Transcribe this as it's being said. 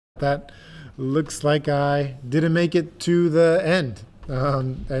that looks like I didn't make it to the end. I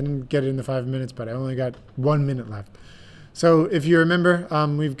didn't get it in the 5 minutes, but I only got 1 minute left. So if you remember,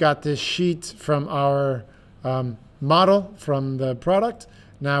 we've got this sheet from our model from the product.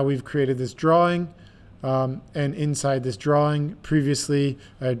 Now we've created this drawing. And inside this drawing, previously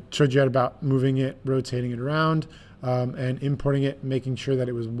I showed you about moving it, rotating it around, and importing it, making sure that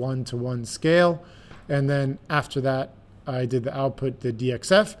it was 1-to-1 scale. And then after that, I did the output, the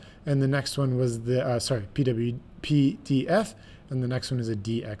DXF, and the next one was the, PDF, and the next one is a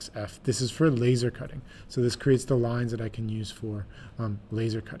DXF. This is for laser cutting. So this creates the lines that I can use for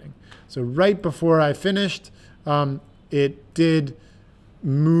laser cutting. So right before I finished, it did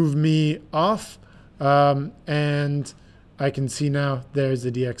move me off, and I can see now there's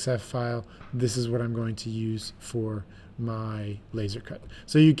the DXF file. This is what I'm going to use for my laser cut.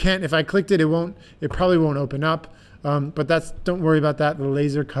 So you can't, if I clicked it, it probably won't open up, but don't worry about that. The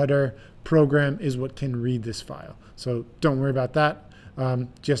laser cutter program is what can read this file. So don't worry about that.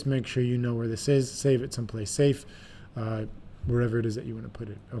 Just make sure you know where this is. Save it someplace safe, wherever it is that you want to put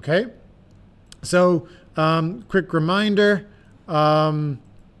it. Okay. So quick reminder. Sorry,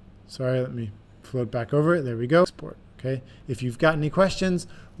 let me float back over it. There we go. Export. Okay. If you've got any questions,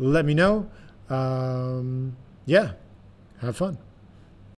 let me know. Yeah. Have fun.